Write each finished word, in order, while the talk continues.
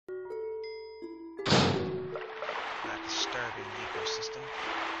disturbing the ecosystem.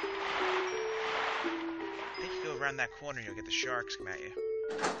 I think you go around that corner, you'll get the sharks come at you.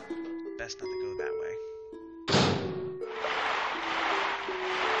 Best not to go that way.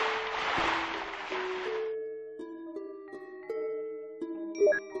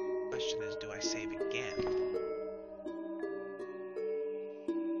 Question is, do I save again?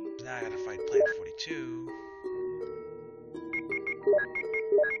 Now I gotta fight Plant 42.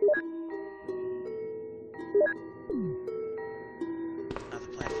 Now the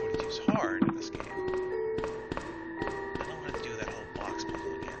Plant 42 is hard in this game. I don't want to do that whole box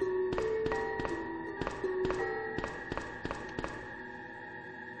puzzle again.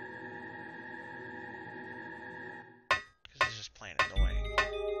 Because it's just plain annoying.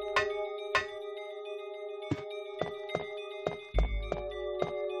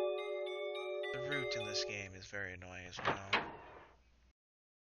 The route in this game is very annoying as well.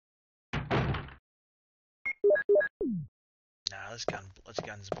 Let's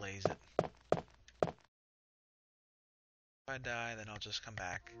guns blaze it. If I die, then I'll just come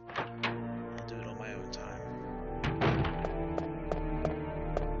back. I'll do it on my own time.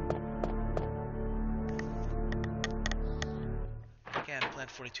 Again, Plant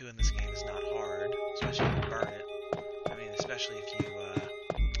 42 in this game is not hard, especially if you burn it. I mean, especially if you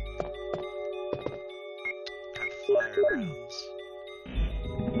have fire rounds.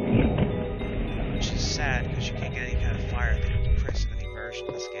 Which is sad, because you can't get any kind of fire that you can press in any version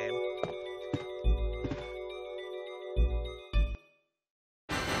of this game.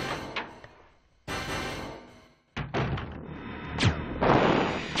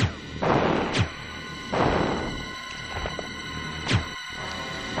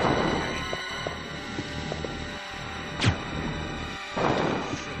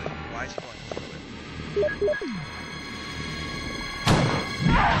 Why is he going through it?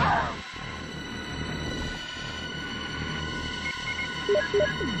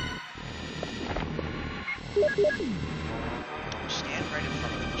 Stand right in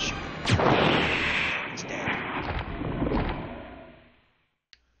front of him and shoot. It's dead.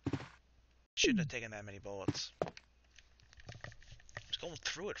 Shouldn't have taken that many bullets. I was going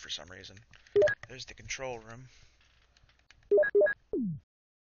through it for some reason. There's the control room.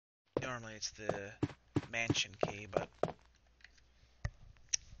 Normally it's the mansion key, but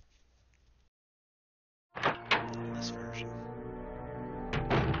in this version.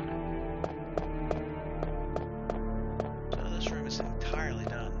 So this room is entirely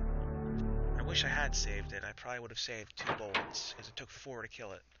done. I wish I had saved it. I probably would have saved 2 bullets, because it took 4 to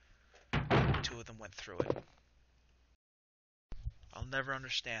kill it. 2 of them went through it. I'll never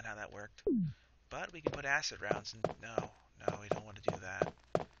understand how that worked. But we can put acid rounds in. No, we don't want to do that.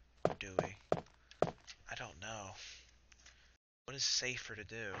 Or do we? I don't know. What is safer to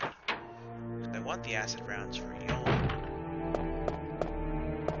do? I want the acid rounds for Yon.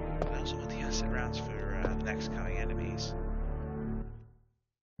 I also want the acid rounds for the next coming enemies.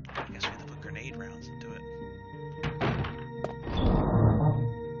 I guess we have to put grenade rounds into it.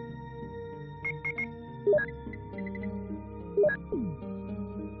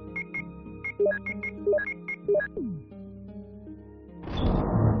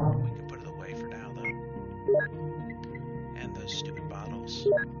 We can put it away for now, though. And those stupid bottles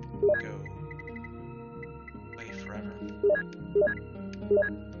go away forever.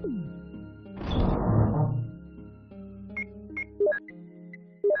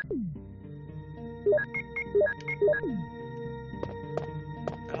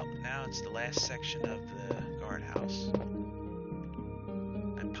 Well, now it's the last section of the guardhouse.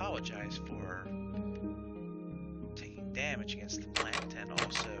 I apologize for taking damage against the plant and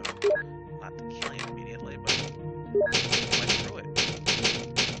also not killing it immediately, but went through it.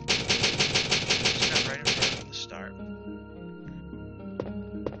 Just got right in front from the start.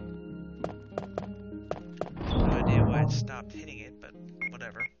 No idea why it stopped hitting it, but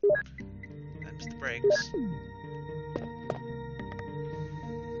whatever. Them's the brakes.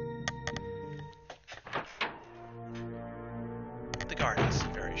 The guardhouse is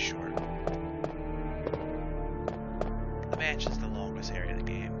very short. The mansion's the longest area of the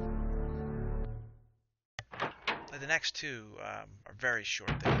game. The next 2 are very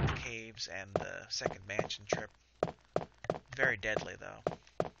short. The caves and the second mansion trip. Very deadly, though.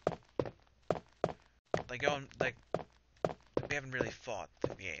 We haven't really fought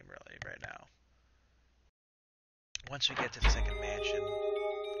the game really right now. Once we get to the second mansion,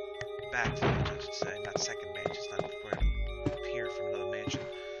 back to the mansion, I should say, not second mansion. It's not where to appear from another mansion.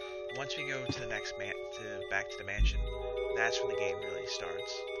 Once we go to the next back to the mansion, that's when the game really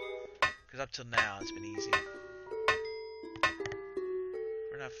starts. Because up till now, it's been easy.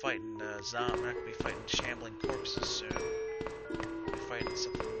 For not fighting zombies. We're not gonna be fighting shambling corpses soon. We're fighting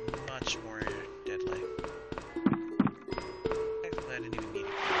something much more deadly. Technically, I didn't even need it.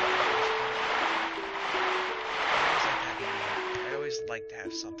 I always like to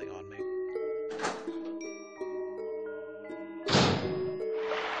have something on me.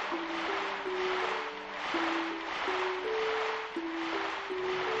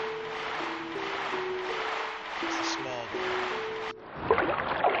 It's a small door.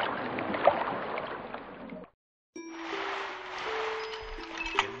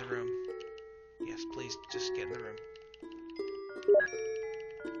 Get in the room. Yes, please, just get in the room.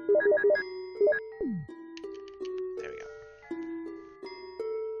 There we go.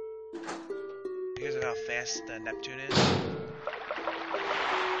 Because of how fast Neptune is,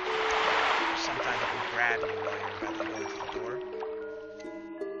 sometimes it will grab you while you're about to go to the door.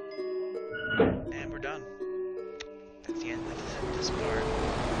 And we're done. That's the end of this part.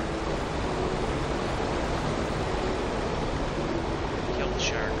 Kill the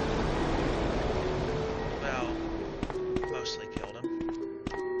shark. Well, mostly killed him.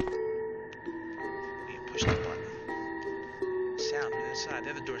 You push the button. Sound on the other side. The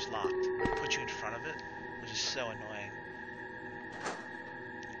other door's locked. It puts you in front of it, which is so annoying.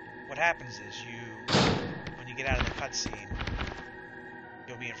 What happens is when you get out of the cutscene,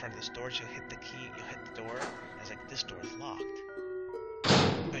 you'll be in front of this door, so you'll hit the key, you'll hit the door, and it's like, this door is locked.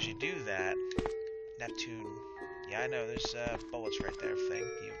 Because you do that, Neptune, yeah, I know, there's bullets right there, thank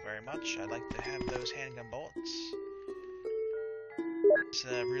you very much. I'd like to have those handgun bullets. This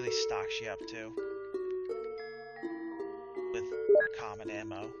really stocks you up, too. With common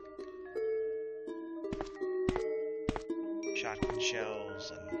ammo. Shotgun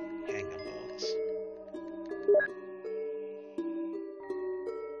shells and handgun bullets.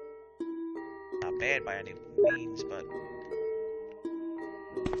 Not bad by any means, but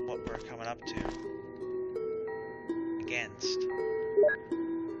what we're coming up to against.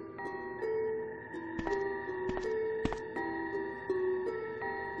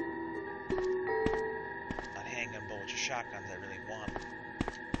 Not handgun bullets or shotguns I really want.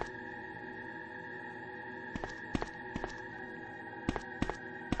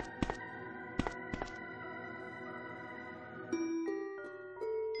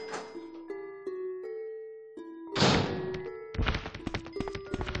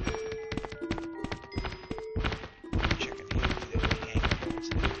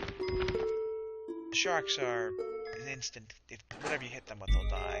 Sharks are an instant. If whatever you hit them with, they'll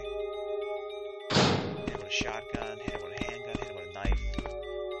die. Hit it with a shotgun, hit it with a handgun, hit it with a knife.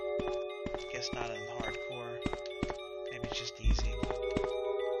 Guess not in hardcore. Maybe it's just easy.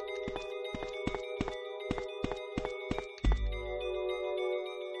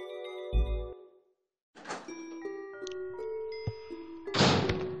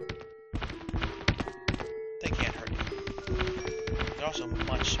 They can't hurt you. They're also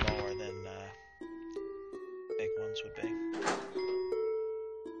much smaller than big ones would be.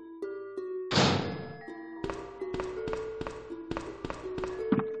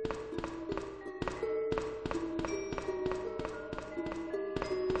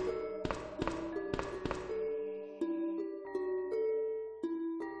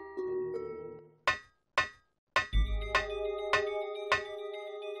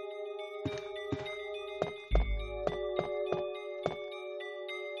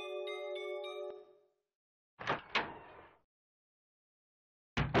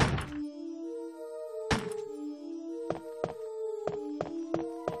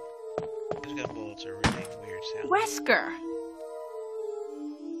 Bullets are really weird sound. Wesker!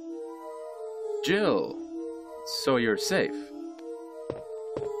 Jill, so you're safe.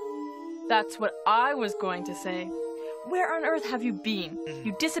 That's what I was going to say. Where on earth have you been?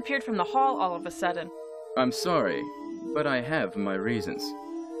 You disappeared from the hall all of a sudden. I'm sorry, but I have my reasons.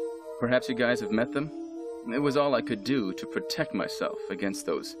 Perhaps you guys have met them? It was all I could do to protect myself against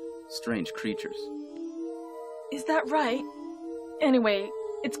those strange creatures. Is that right? Anyway,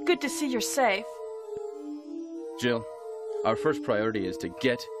 it's good to see you're safe. Jill, our first priority is to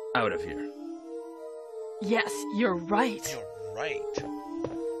get out of here. Yes, you're right. You're right.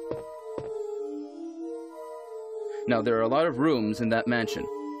 Now, there are a lot of rooms in that mansion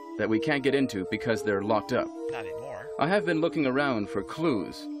that we can't get into because they're locked up. Not anymore. I have been looking around for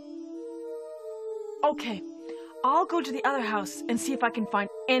clues. Okay, I'll go to the other house and see if I can find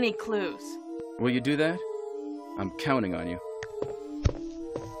any clues. Will you do that? I'm counting on you.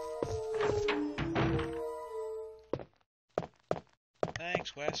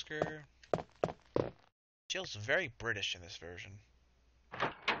 Thanks, Wesker. Jill's very British in this version.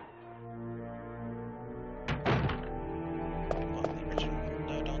 Well, the original,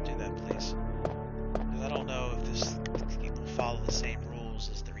 no.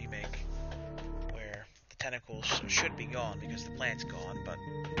 levels should be gone because the plant's gone, but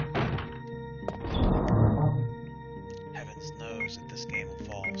heavens knows that this game will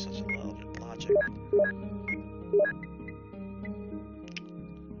follow such a logic.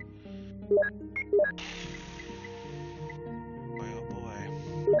 Boy, oh boy.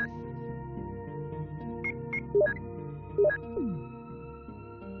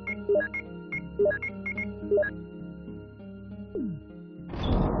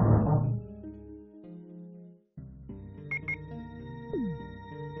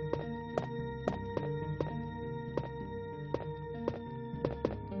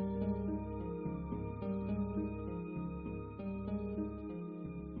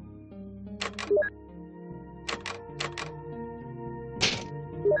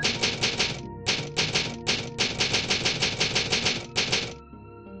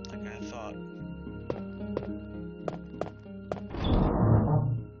 Like I thought.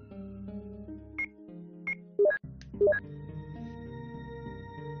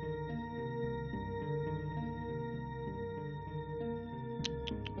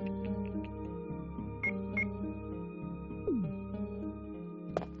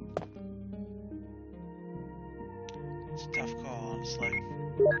 It's a tough call, honestly.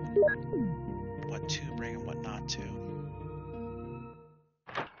 What to bring and what not to.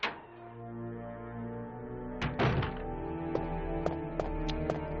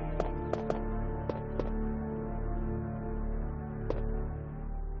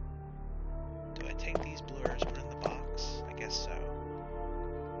 Do I take these blue herbs, put in the box? I guess so.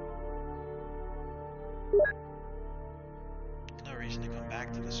 No reason to come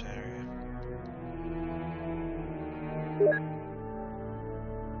back to this area.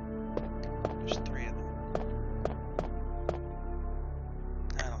 There's 3 of them.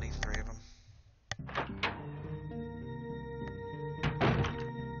 I don't need 3 of them.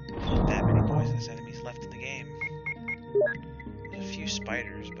 Not that many poisonous enemies left in the game. There's a few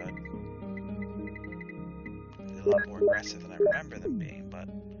spiders, but they're a lot more aggressive than I remember them being, but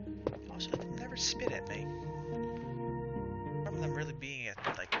also they never spit at me. I remember them really being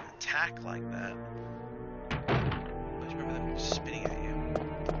like an attack like that. I just remember them spitting at you.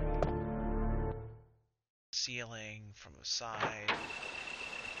 Ceiling from the side.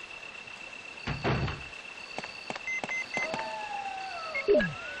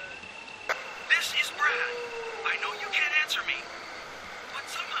 This is Brad. I know you can't answer me, but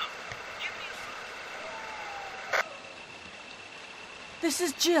somehow, give me a sign. This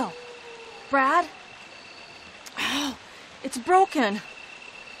is Jill. Brad? Oh, it's broken.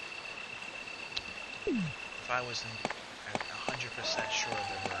 If I wasn't 100% sure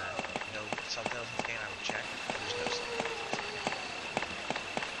there were no subtitles in this game, I would check. There's no subtitles in this game.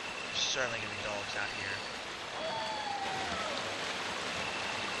 There's certainly going to be dogs out here.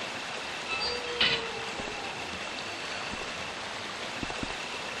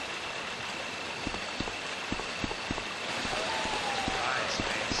 Surprise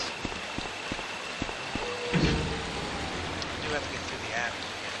face. I do have to get through the attic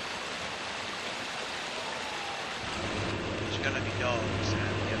again. There's gonna be dogs at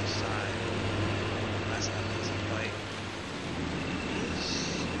the other side. That's not an easy fight.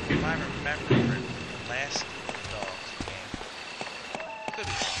 If I remember the last of the dogs in the game. Could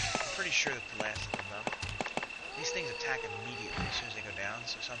be wrong. I'm pretty sure that the last of them though. These things attack immediately as soon as they go down,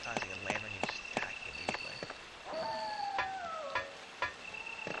 so sometimes they can land on you and just attack you immediately.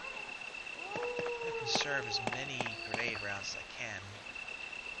 I conserve as many grenade rounds as I can.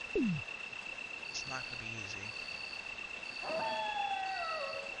 It's not gonna be easy.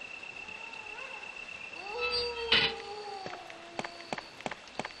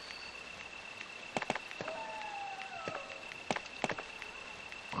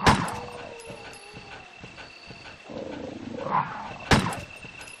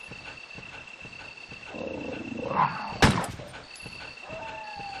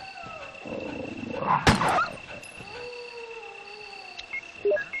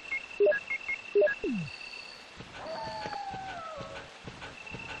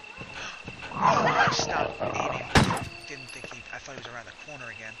 Oh, I stopped aiming. Didn't think I thought he was around the corner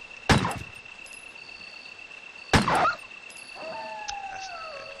again. That's not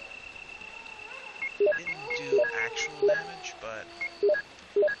good. Didn't do actual damage, but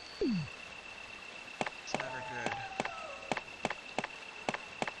it's never good.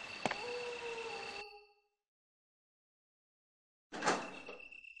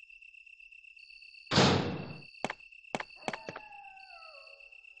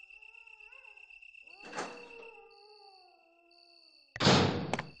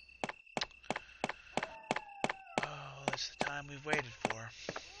 Oh, that's the time we've waited for.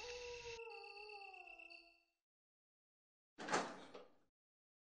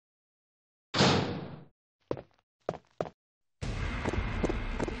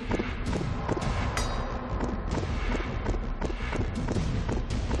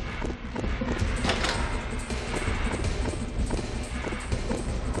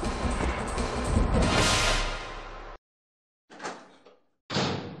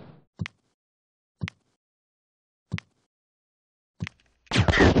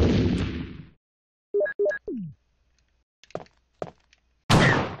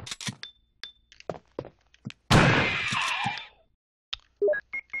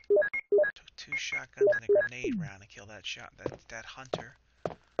 2 shotguns and a grenade round to kill that hunter.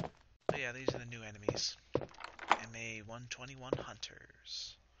 But yeah, these are the new enemies. Ma121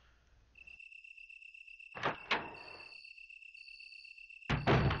 Hunters. And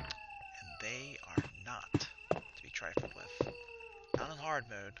they are not to be trifled with. Not in hard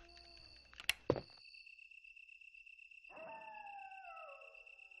mode.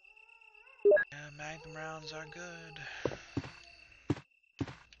 Yeah, magnum rounds are good.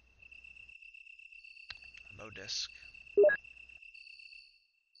 Low disc.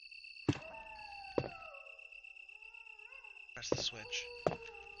 Press the switch.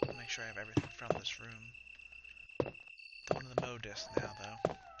 I'll make sure I have everything from this room. The one of the Mo discs now,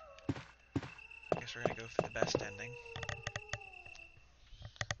 though. I guess we're gonna go for the best ending.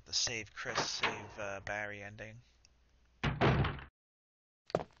 The save Chris, save Barry ending.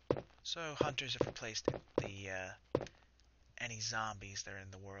 So hunters have replaced the any zombies that are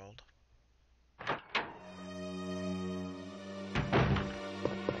in the world. And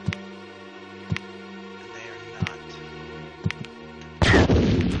they are not.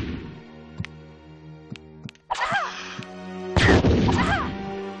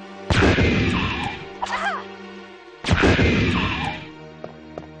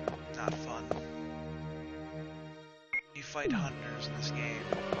 Not fun. You fight hunters in this game.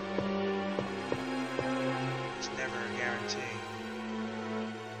 It's never a guarantee.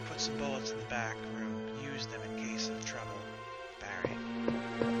 Put some bullets in the back room. Use them in case of trouble. Barry.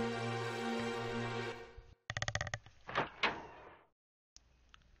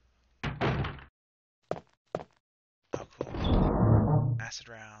 Oh, cool. Acid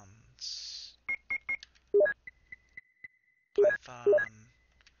rounds. Python.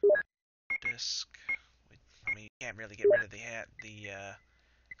 Disc. I mean, you can't really get rid of the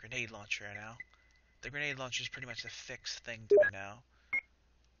grenade launcher now. The grenade launcher is pretty much a fixed thing to me now.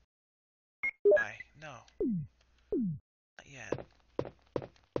 Why? No. Not yet.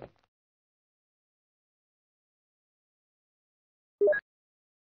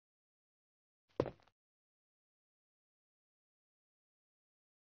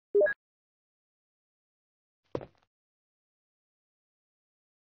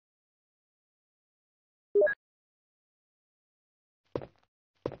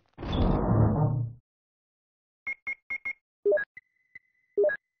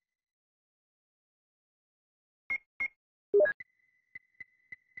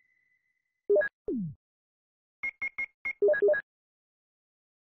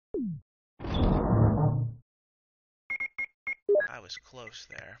 I was close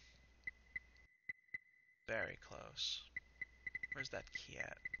there. Very close. Where's that key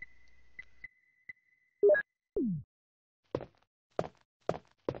at?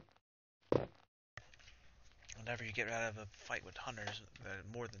 Whenever you get out of a fight with hunters,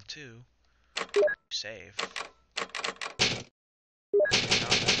 more than 2, you save. Not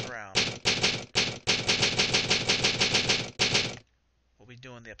mess around. We'll be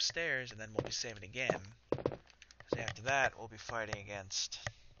doing the upstairs, and then we'll be saving again. So after that, we'll be fighting against...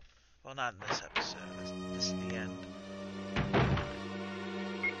 Well, not in this episode. This is the end.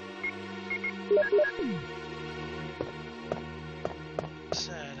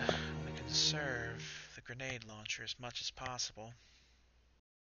 Said, I'm going to conserve the grenade launcher as much as possible.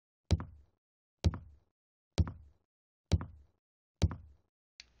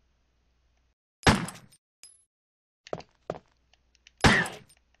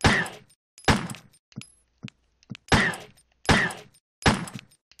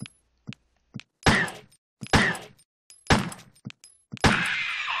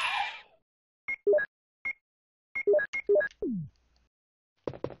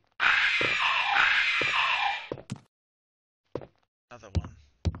 Another one.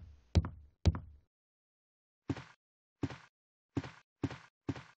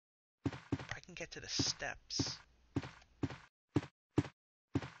 If I can get to the steps.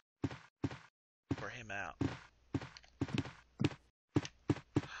 For him out.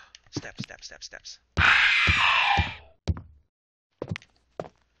 Steps, steps, steps, steps.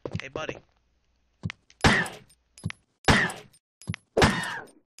 Hey, buddy.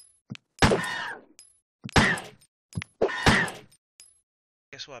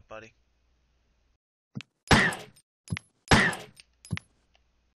 Guess what, buddy?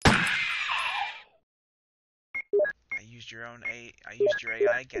 I used your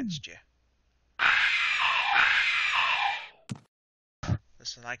AI against you.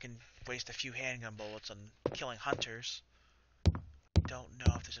 Listen, I can waste a few handgun bullets on killing hunters. Don't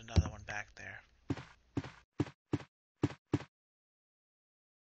know if there's another one back there.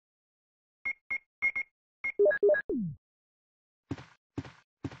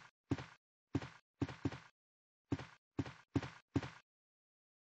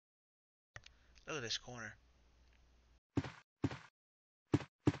 Look at this corner.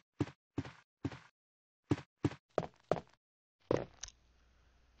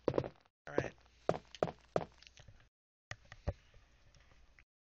 Alright.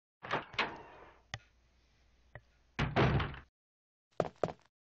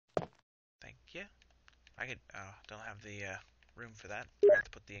 Thank you. I could, don't have the room for that. I have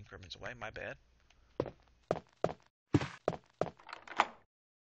to put the ink ribbons away, my bad.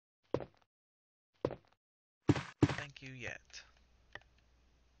 Thank you yet.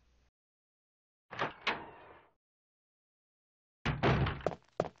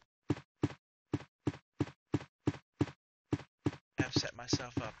 I've set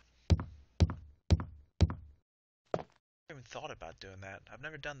myself up. I haven't thought about doing that. I've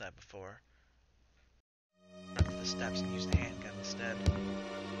never done that before. Run to the steps and use the handgun instead.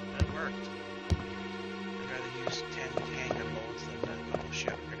 But it worked. I'd rather use 10 handgun bullets than a couple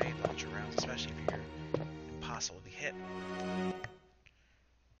of grenade launcher rounds, especially if you're impossible to be hit.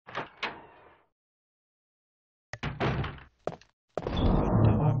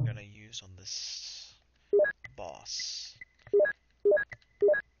 What I'm gonna use on this boss?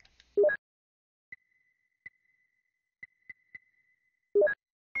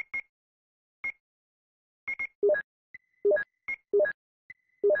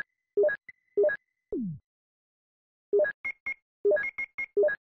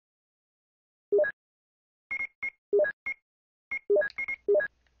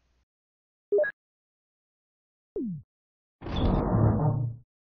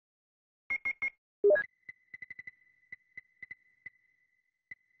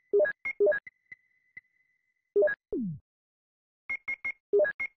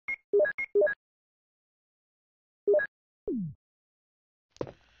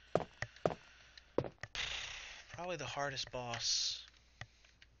 Probably the hardest boss.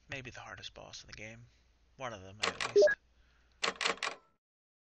 Maybe the hardest boss in the game. One of them, at least.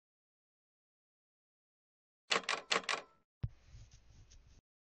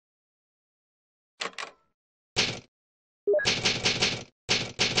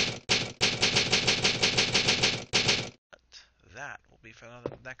 But that will be for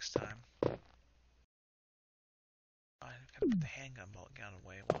another next time. I gotta put the handgun bullet gun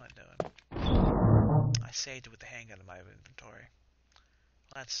away. What am I doing? I saved it with the handgun in my inventory.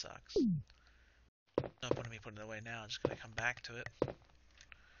 Well, that sucks. No point in me putting it away now. I'm just gonna come back to it.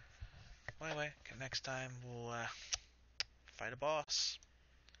 Well, anyway, next time we'll fight a boss.